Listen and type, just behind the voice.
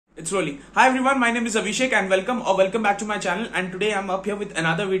It's rolling. Hi everyone, my name is Abhishek and welcome back to my channel. And today I'm up here with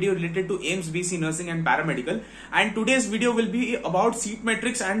another video related to AIIMS BSc Nursing and Paramedical. And today's video will be about seat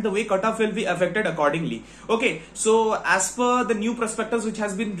metrics and the way cutoff will be affected accordingly. Okay, so as per the new prospectus which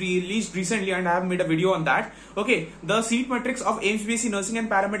has been released recently, and I have made a video on that. Okay, the seat metrics of AIIMS BSc Nursing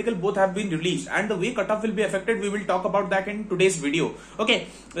and Paramedical both have been released, and the way cutoff will be affected, we will talk about that in today's video. Okay,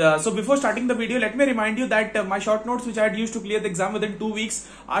 so before starting the video, let me remind you that my short notes which I had used to clear the exam within 2 weeks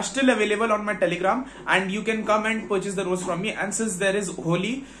are still available on my Telegram, and you can come and purchase the notes from me. And since there is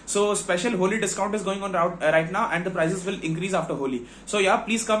Holi, so special Holi discount is going on right now, and the prices will increase after Holi. So yeah,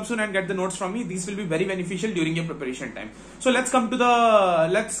 please come soon and get the notes from me. These will be very beneficial during your preparation time. So let's come to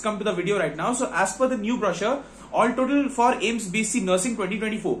the video right now. So as per the new brochure, all total for AIIMS BSc Nursing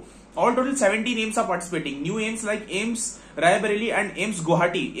 2024, all total 17 AIIMS are participating. New AIIMS like AIIMS Raebareli and AIIMS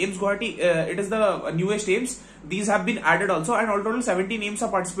Guwahati. AIIMS Guwahati, it is the newest AIIMS. These have been added also, and all total 17 AIIMS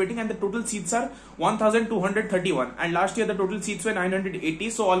are participating, and the total seats are 1231. And last year the total seats were 980.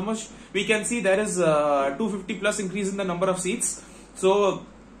 So almost we can see there is 250 plus increase in the number of seats. So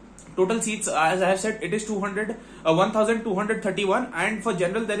total seats, as I have said, it is 1231, and for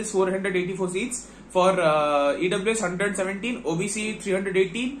general there is 484 seats. For EWS 117, OBC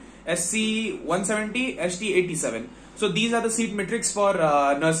 318, SC 170, ST 87. So these are the seat metrics for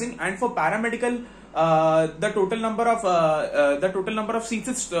nursing. And for paramedical, the total number of seats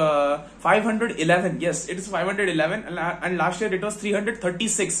is 511. Yes, it is 511, and last year it was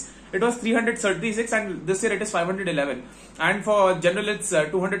 336. It was 336, and this year it is 511. And for general it's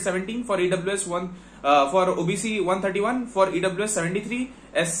 217, for EWS for OBC 131, for EWS 73,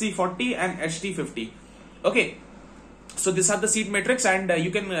 SC 40, and HT 50. Okay. So these are the seat metrics, and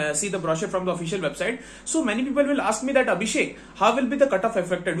you can see the brochure from the official website. So many people will ask me that, Abhishek, how will be the cutoff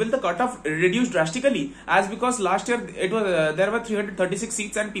affected? Will the cutoff reduce drastically? As because last year it was there were 336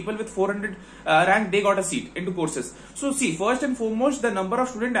 seats, and people with 400 rank, they got a seat into courses. So see, first and foremost, the number of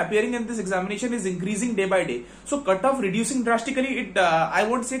students appearing in this examination is increasing day by day. So cutoff reducing drastically, it I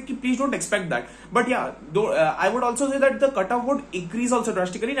won't say please don't expect that. But yeah, though I would also say that the cutoff would increase also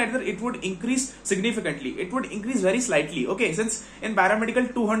drastically. Neither it would increase significantly. It would increase very slightly. Okay, since in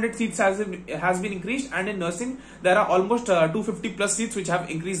paramedical 200 seats has been increased, and in nursing there are almost 250 plus seats which have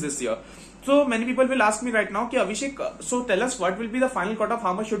increased this year. So many people will ask me right now, okay, Abhishek, so tell us what will be the final cutoff,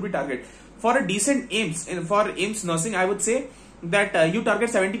 how much should we target? For a decent AIIMS, for AIIMS nursing, I would say that you target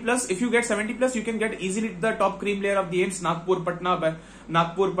 70 plus. If you get 70 plus, you can get easily the top cream layer of the AIIMS, Nagpur, Patna,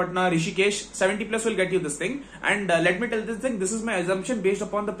 Rishikesh. 70 plus will get you this thing. And let me tell this thing, this is my assumption based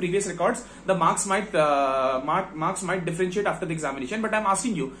upon the previous records. The marks might differentiate after the examination, but I'm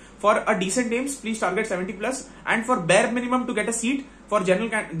asking you, for a decent AIIMS, please target 70 plus. And for bare minimum to get a seat for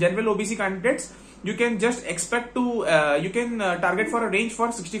general OBC candidates, you can just expect to target for a range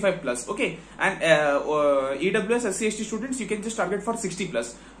for 65 plus. Okay, and EWS SC/ST students, you can just target for 60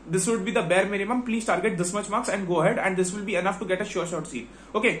 plus. This would be the bare minimum. Please target this much marks and go ahead, and this will be enough to get a sure shot seat.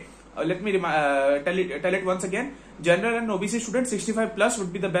 Okay, let me tell it once again. General and OBC students, 65 plus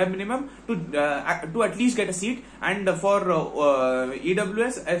would be the bare minimum to at least get a seat, and for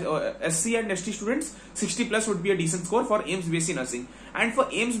EWS, SC and ST students, 60 plus would be a decent score for AIIMS BSc Nursing. And for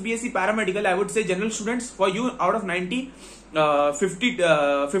AIIMS BSc Paramedical, I would say general students, for you out of 90,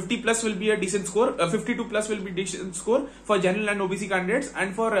 50 plus will be a decent score. 52 plus will be decent score for general and OBC candidates,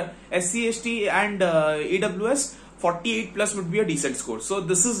 and for SC, ST and EWS, 48 plus would be a decent score. So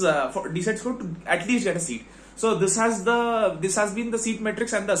this is for decent score to at least get a seat. So this has been the seat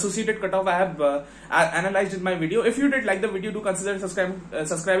metrics and the associated cutoff I have analyzed in my video. If you did like the video, do consider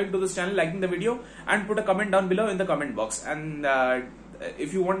subscribing to this channel, liking the video, and put a comment down below in the comment box. And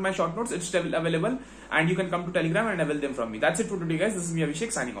if you want my short notes, it's still available, and you can come to Telegram and avail them from me. That's it for today, guys. This is me,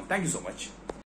 Abhishek, signing off. Thank you so much.